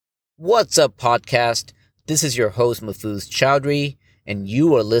What's up, podcast? This is your host, Mahfouz Chowdhury, and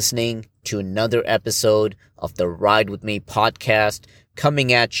you are listening to another episode of the Ride With Me podcast,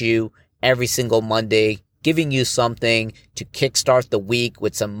 coming at you every single Monday, giving you something to kickstart the week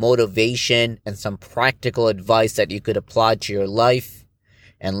with some motivation and some practical advice that you could apply to your life.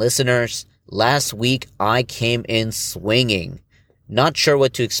 And listeners, last week I came in swinging. Not sure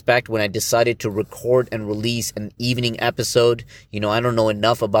what to expect when I decided to record and release an evening episode. I don't know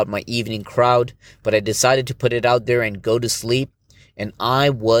enough about my evening crowd, but I decided to put it out there and go to sleep. And I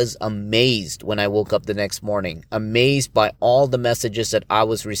was amazed when I woke up the next morning. Amazed by all the messages that I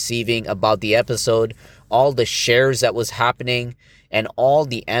was receiving about the episode, all the shares that was happening, and all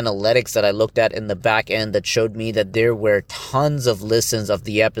the analytics that I looked at in the back end that showed me that there were tons of listens of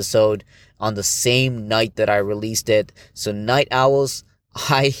the episode on the same night that I released it. So night owls,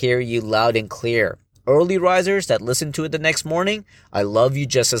 I hear you loud and clear. Early risers that listen to it the next morning, I love you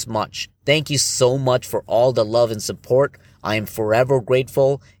just as much. Thank you so much for all the love and support. I am forever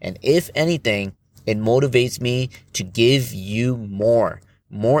grateful. And if anything, it motivates me to give you more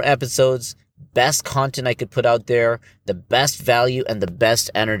episodes, best content I could put out there, the best value and the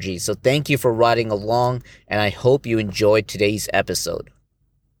best energy. So thank you for riding along, and I hope you enjoyed today's episode.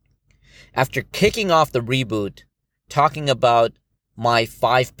 After kicking off the reboot, talking about my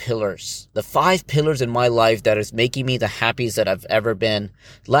 5 pillars, the 5 pillars in my life that is making me the happiest that I've ever been.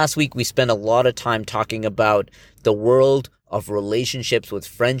 Last week, we spent a lot of time talking about the world of relationships with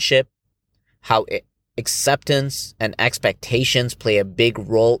friendship, how acceptance and expectations play a big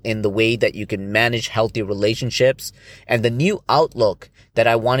role in the way that you can manage healthy relationships, and the new outlook that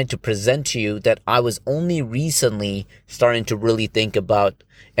I wanted to present to you that I was only recently starting to really think about.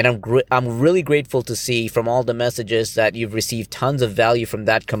 And I'm really grateful to see from all the messages that you've received tons of value from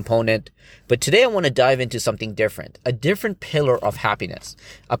that component. But today I want to dive into something different, a different pillar of happiness,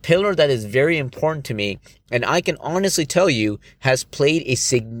 a pillar that is very important to me, and I can honestly tell you has played a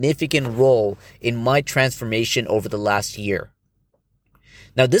significant role in my transformation over the last year.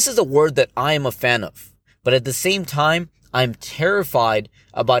 Now, this is a word that I am a fan of, but at the same time, I'm terrified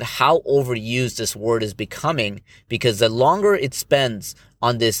about how overused this word is becoming, because the longer it spends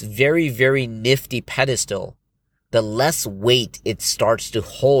on this very, very nifty pedestal, the less weight it starts to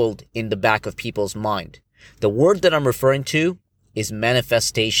hold in the back of people's mind. The word that I'm referring to is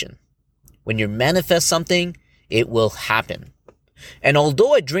manifestation. When you manifest something, it will happen. And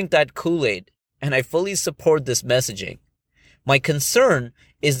although I drink that Kool-Aid and I fully support this messaging, my concern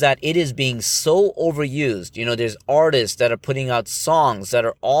is that it is being so overused. There's artists that are putting out songs that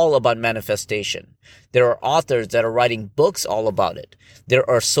are all about manifestation. There are authors that are writing books all about it. There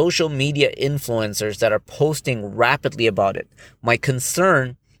are social media influencers that are posting rapidly about it. My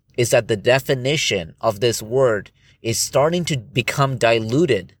concern is that the definition of this word is starting to become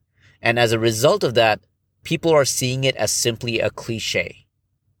diluted. And as a result of that, people are seeing it as simply a cliche.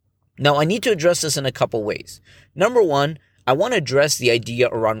 Now, I need to address this in a couple ways. Number one, I want to address the idea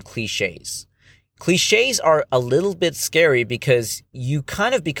around cliches. Cliches are a little bit scary because you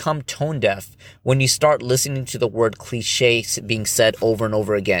kind of become tone deaf when you start listening to the word cliche being said over and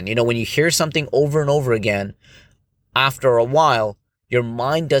over again. When you hear something over and over again, after a while, your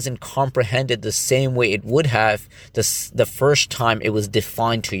mind doesn't comprehend it the same way it would have the first time it was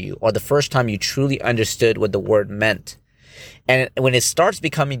defined to you, or the first time you truly understood what the word meant. And when it starts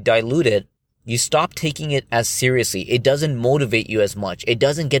becoming diluted, you stop taking it as seriously. It doesn't motivate you as much. It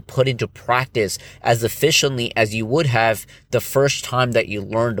doesn't get put into practice as efficiently as you would have the first time that you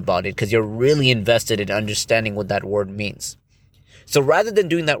learned about it, because you're really invested in understanding what that word means. So rather than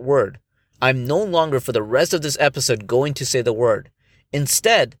doing that word, I'm no longer for the rest of this episode going to say the word.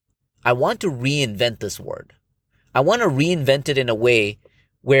 Instead, I want to reinvent this word. I want to reinvent it in a way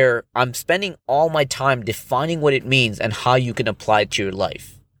where I'm spending all my time defining what it means and how you can apply it to your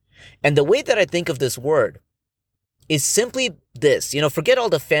life. And the way that I think of this word is simply this. Forget all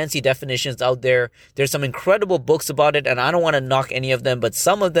the fancy definitions out there. There's some incredible books about it, and I don't want to knock any of them, but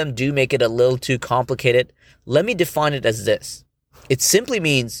some of them do make it a little too complicated. Let me define it as this. It simply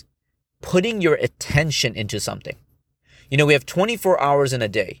means putting your attention into something. We have 24 hours in a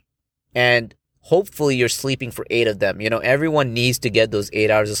day, and hopefully you're sleeping for 8 of them. Everyone needs to get those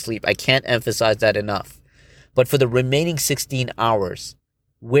 8 hours of sleep. I can't emphasize that enough. But for the remaining 16 hours,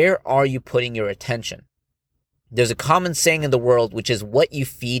 where are you putting your attention? There's a common saying in the world, which is what you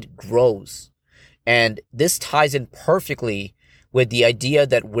feed grows. And this ties in perfectly with the idea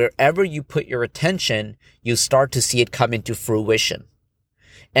that wherever you put your attention, you start to see it come into fruition.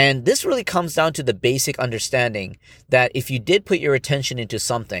 And this really comes down to the basic understanding that if you did put your attention into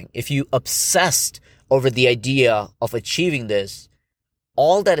something, if you obsessed over the idea of achieving this,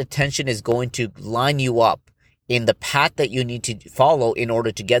 all that attention is going to line you up in the path that you need to follow in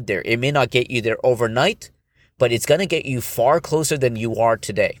order to get there. It may not get you there overnight, but it's going to get you far closer than you are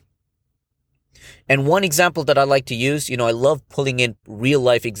today. And one example that I like to use, I love pulling in real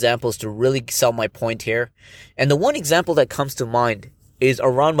life examples to really sell my point here. And the one example that comes to mind is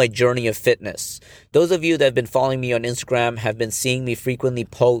around my journey of fitness. Those of you that have been following me on Instagram have been seeing me frequently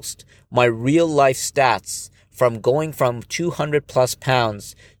post my real life stats from going from 200 plus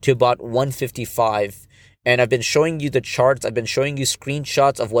pounds to about 155. And I've been showing you the charts. I've been showing you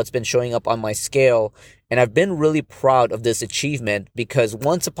screenshots of what's been showing up on my scale. And I've been really proud of this achievement because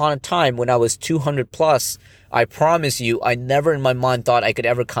once upon a time when I was 200 plus, I promise you, I never in my mind thought I could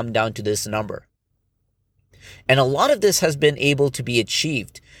ever come down to this number. And a lot of this has been able to be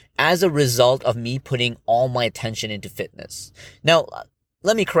achieved as a result of me putting all my attention into fitness. Now,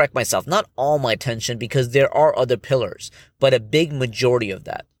 let me correct myself. Not all my attention because there are other pillars, but a big majority of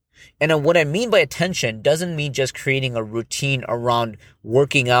that. And what I mean by attention doesn't mean just creating a routine around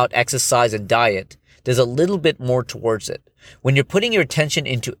working out, exercise, and diet. There's a little bit more towards it. When you're putting your attention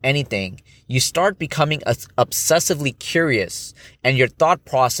into anything, you start becoming obsessively curious, and your thought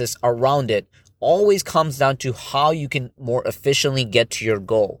process around it always comes down to how you can more efficiently get to your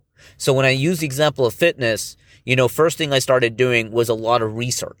goal. So when I use the example of fitness, first thing I started doing was a lot of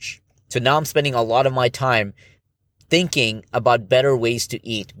research. So now I'm spending a lot of my time thinking about better ways to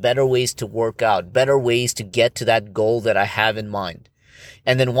eat, better ways to work out, better ways to get to that goal that I have in mind.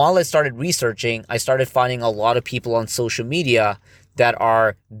 And then while I started researching, I started finding a lot of people on social media that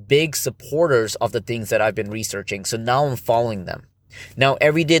are big supporters of the things that I've been researching. So now I'm following them. Now,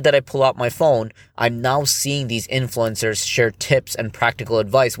 every day that I pull out my phone, I'm now seeing these influencers share tips and practical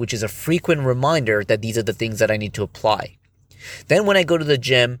advice, which is a frequent reminder that these are the things that I need to apply. Then when I go to the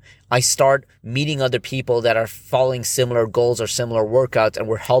gym, I start meeting other people that are following similar goals or similar workouts, and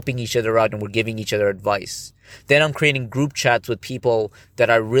we're helping each other out and we're giving each other advice. Then I'm creating group chats with people that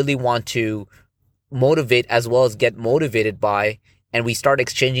I really want to motivate as well as get motivated by. And we start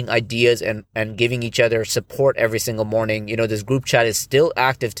exchanging ideas and giving each other support every single morning. This group chat is still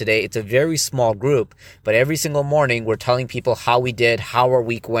active today. It's a very small group, but every single morning we're telling people how we did, how our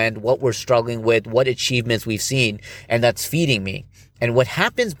week went, what we're struggling with, what achievements we've seen, and that's feeding me. And what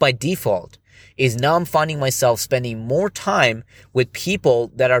happens by default is now I'm finding myself spending more time with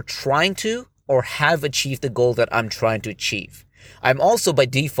people that are trying to or have achieved the goal that I'm trying to achieve. I'm also by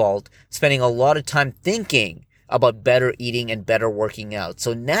default spending a lot of time thinking about better eating and better working out.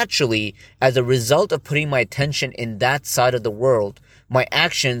 So naturally, as a result of putting my attention in that side of the world, my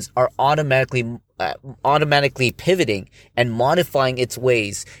actions are automatically pivoting and modifying its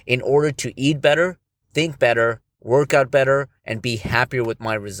ways in order to eat better, think better, work out better, and be happier with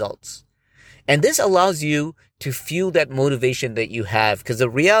my results. And this allows you to fuel that motivation that you have, because the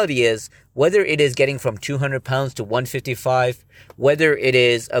reality is, whether it is getting from 200 pounds to 155, whether it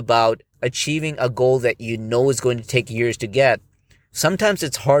is about achieving a goal that you know is going to take years to get, sometimes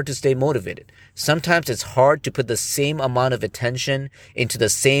it's hard to stay motivated. Sometimes it's hard to put the same amount of attention into the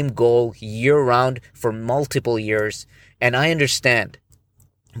same goal year round for multiple years. And I understand.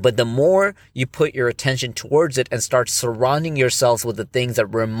 But the more you put your attention towards it and start surrounding yourself with the things that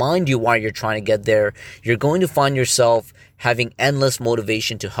remind you why you're trying to get there, you're going to find yourself having endless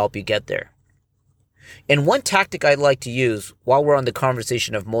motivation to help you get there. And one tactic I'd like to use while we're on the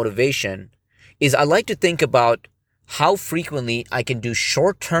conversation of motivation is I like to think about how frequently I can do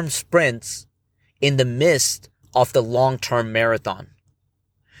short-term sprints in the midst of the long-term marathon.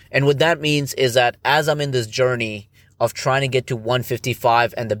 And what that means is that as I'm in this journey of trying to get to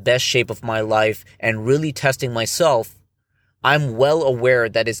 155 and the best shape of my life and really testing myself, I'm well aware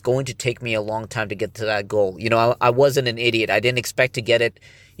that it's going to take me a long time to get to that goal. I wasn't an idiot. I didn't expect to get it.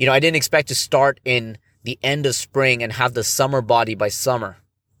 I didn't expect to start in the end of spring and have the summer body by summer.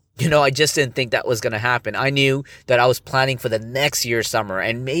 I just didn't think that was going to happen. I knew that I was planning for the next year's summer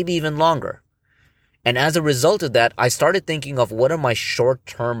and maybe even longer. And as a result of that, I started thinking of what are my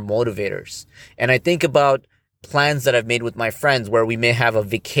short-term motivators. And I think about plans that I've made with my friends where we may have a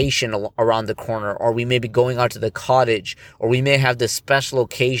vacation around the corner, or we may be going out to the cottage, or we may have this special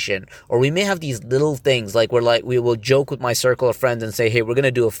occasion, or we may have these little things like we will joke with my circle of friends and say, hey, we're going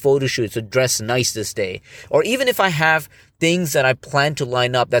to do a photo shoot, so dress nice this day. Or even if I have things that I plan to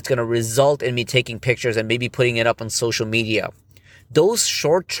line up that's going to result in me taking pictures and maybe putting it up on social media. Those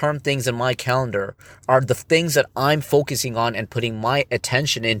short-term things in my calendar are the things that I'm focusing on and putting my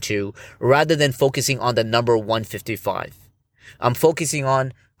attention into rather than focusing on the number 155. I'm focusing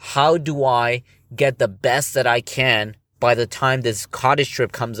on how do I get the best that I can by the time this cottage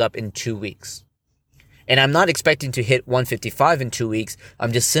trip comes up in 2 weeks. And I'm not expecting to hit 155 in 2 weeks.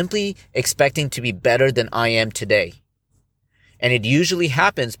 I'm just simply expecting to be better than I am today. And it usually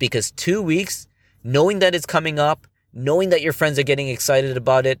happens because 2 weeks, knowing that it's coming up, knowing that your friends are getting excited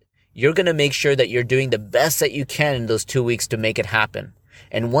about it, you're going to make sure that you're doing the best that you can in those 2 weeks to make it happen.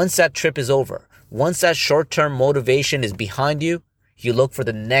 And once that trip is over, once that short-term motivation is behind you, you look for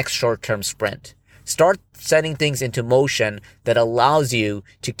the next short-term sprint. Start setting things into motion that allows you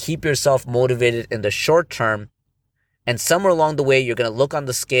to keep yourself motivated in the short term. And somewhere along the way, you're going to look on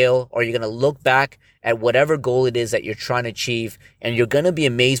the scale or you're going to look back at whatever goal it is that you're trying to achieve. And you're going to be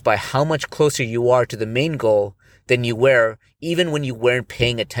amazed by how much closer you are to the main goal than you were even when you weren't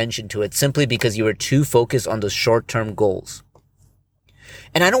paying attention to it, simply because you were too focused on the short-term goals.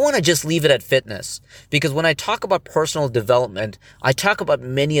 And I don't want to just leave it at fitness, because when I talk about personal development, I talk about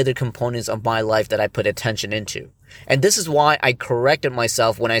many other components of my life that I put attention into. And this is why I corrected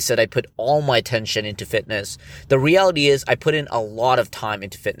myself when I said I put all my attention into fitness. The reality is I put in a lot of time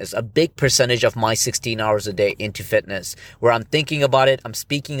into fitness, a big percentage of my 16 hours a day into fitness, where I'm thinking about it, I'm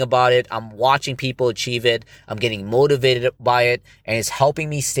speaking about it, I'm watching people achieve it, I'm getting motivated by it, and it's helping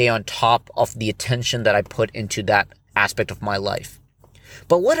me stay on top of the attention that I put into that aspect of my life.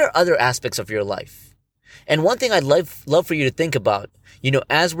 But what are other aspects of your life? And one thing I'd love for you to think about,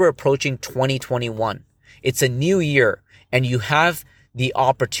 as we're approaching 2021, it's a new year and you have the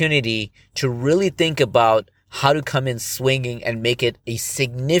opportunity to really think about how to come in swinging and make it a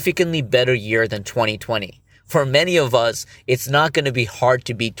significantly better year than 2020. For many of us, it's not going to be hard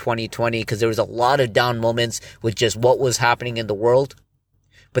to beat 2020 because there was a lot of down moments with just what was happening in the world.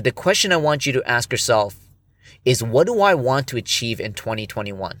 But the question I want you to ask yourself is, what do I want to achieve in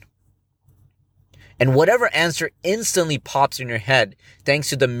 2021? And whatever answer instantly pops in your head, thanks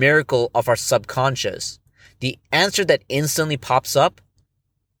to the miracle of our subconscious, the answer that instantly pops up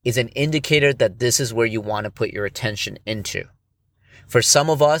is an indicator that this is where you want to put your attention into. For some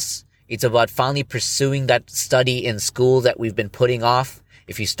of us, it's about finally pursuing that study in school that we've been putting off.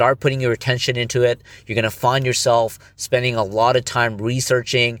 If you start putting your attention into it, you're going to find yourself spending a lot of time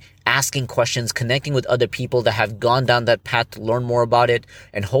researching, asking questions, connecting with other people that have gone down that path to learn more about it,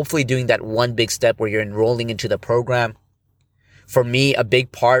 and hopefully doing that one big step where you're enrolling into the program. For me, a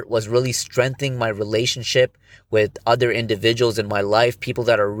big part was really strengthening my relationship with other individuals in my life, people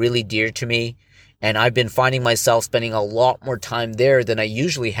that are really dear to me. And I've been finding myself spending a lot more time there than I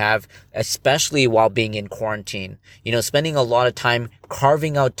usually have, especially while being in quarantine. Spending a lot of time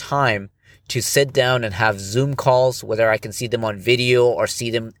carving out time to sit down and have Zoom calls, whether I can see them on video or see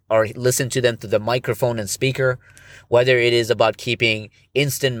them or listen to them through the microphone and speaker, whether it is about keeping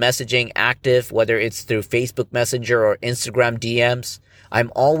instant messaging active, whether it's through Facebook Messenger or Instagram DMs.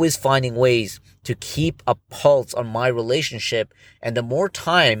 I'm always finding ways to keep a pulse on my relationship. And the more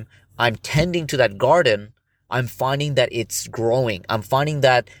time I'm tending to that garden, I'm finding that it's growing. I'm finding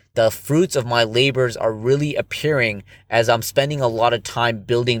that the fruits of my labors are really appearing as I'm spending a lot of time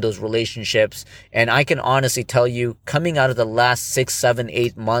building those relationships. And I can honestly tell you, coming out of the last 6, 7,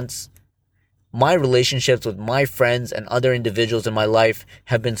 8 months, my relationships with my friends and other individuals in my life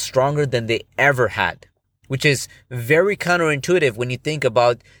have been stronger than they ever had, which is very counterintuitive when you think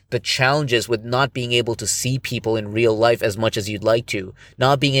about the challenges with not being able to see people in real life as much as you'd like to,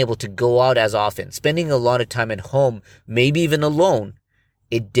 not being able to go out as often, spending a lot of time at home, maybe even alone.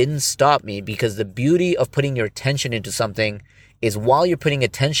 It didn't stop me, because the beauty of putting your attention into something is while you're putting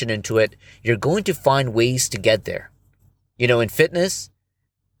attention into it, you're going to find ways to get there. In fitness,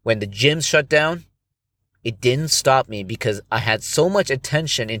 when the gyms shut down, it didn't stop me because I had so much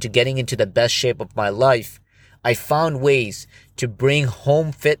attention into getting into the best shape of my life. I found ways to bring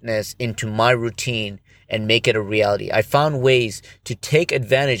home fitness into my routine and make it a reality. I found ways to take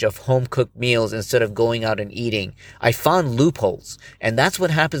advantage of home-cooked meals instead of going out and eating. I found loopholes, and that's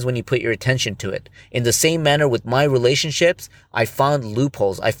what happens when you put your attention to it. In the same manner with my relationships, I found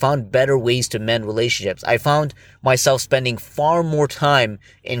loopholes. I found better ways to mend relationships. I found myself spending far more time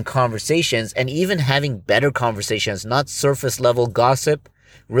in conversations and even having better conversations, not surface-level gossip,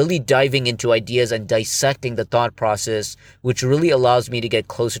 really diving into ideas and dissecting the thought process, which really allows me to get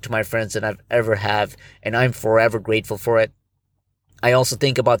closer to my friends than I've ever have, and I'm forever grateful for it. I also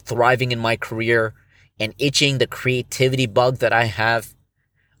think about thriving in my career and itching the creativity bug that I have.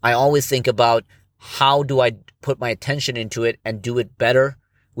 I always think about how do I put my attention into it and do it better,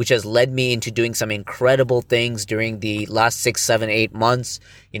 which has led me into doing some incredible things during the last 6, 7, 8 months.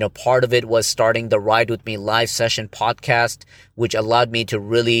 Part of it was starting the Ride With Me live session podcast, which allowed me to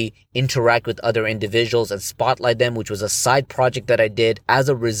really interact with other individuals and spotlight them, which was a side project that I did as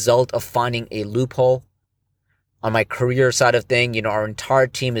a result of finding a loophole. On my career side of thing, our entire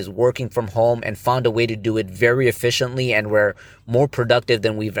team is working from home and found a way to do it very efficiently, and we're more productive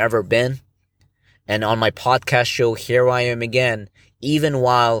than we've ever been. And on my podcast show, here I am again, even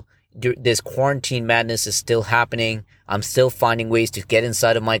while this quarantine madness is still happening, I'm still finding ways to get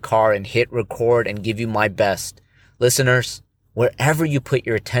inside of my car and hit record and give you my best. Listeners, wherever you put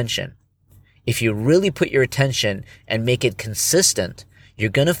your attention, if you really put your attention and make it consistent, you're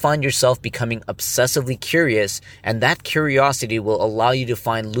going to find yourself becoming obsessively curious, and that curiosity will allow you to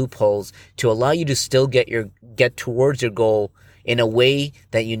find loopholes to allow you to still get towards your goal in a way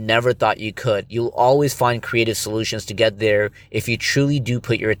that you never thought you could. You'll always find creative solutions to get there if you truly do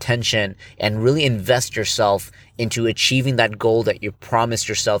put your attention and really invest yourself into achieving that goal that you promised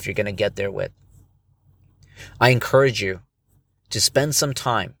yourself you're going to get there with. I encourage you to spend some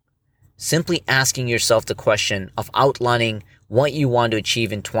time simply asking yourself the question of outlining what you want to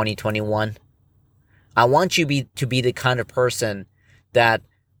achieve in 2021. I want you to be the kind of person that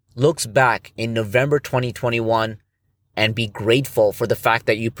looks back in November 2021 and be grateful for the fact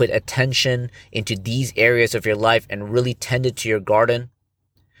that you put attention into these areas of your life and really tended to your garden.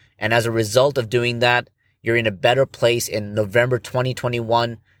 And as a result of doing that, you're in a better place in November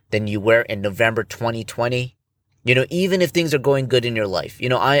 2021 than you were in November 2020. Even if things are going good in your life.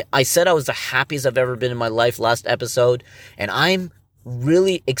 I said I was the happiest I've ever been in my life last episode, and I'm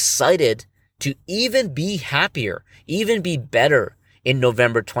really excited to even be happier, even be better in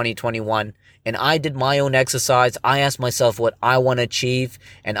November 2021. And I did my own exercise. I asked myself what I want to achieve,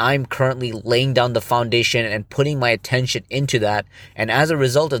 and I'm currently laying down the foundation and putting my attention into that. And as a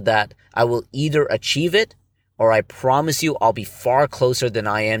result of that, I will either achieve it, or I promise you I'll be far closer than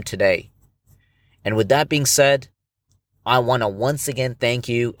I am today. And with that being said, I want to once again thank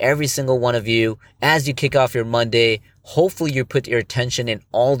you, every single one of you, as you kick off your Monday. Hopefully you put your attention in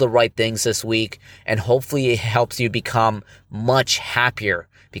all the right things this week, and hopefully it helps you become much happier,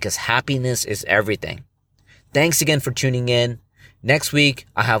 because happiness is everything. Thanks again for tuning in. Next week,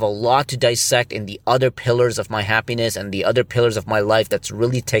 I have a lot to dissect in the other pillars of my happiness and the other pillars of my life that's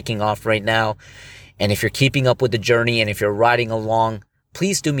really taking off right now. And if you're keeping up with the journey and if you're riding along,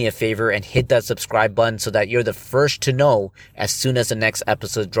 please do me a favor and hit that subscribe button so that you're the first to know as soon as the next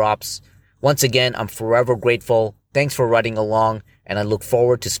episode drops. Once again, I'm forever grateful. Thanks for riding along, and I look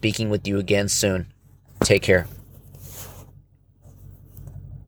forward to speaking with you again soon. Take care.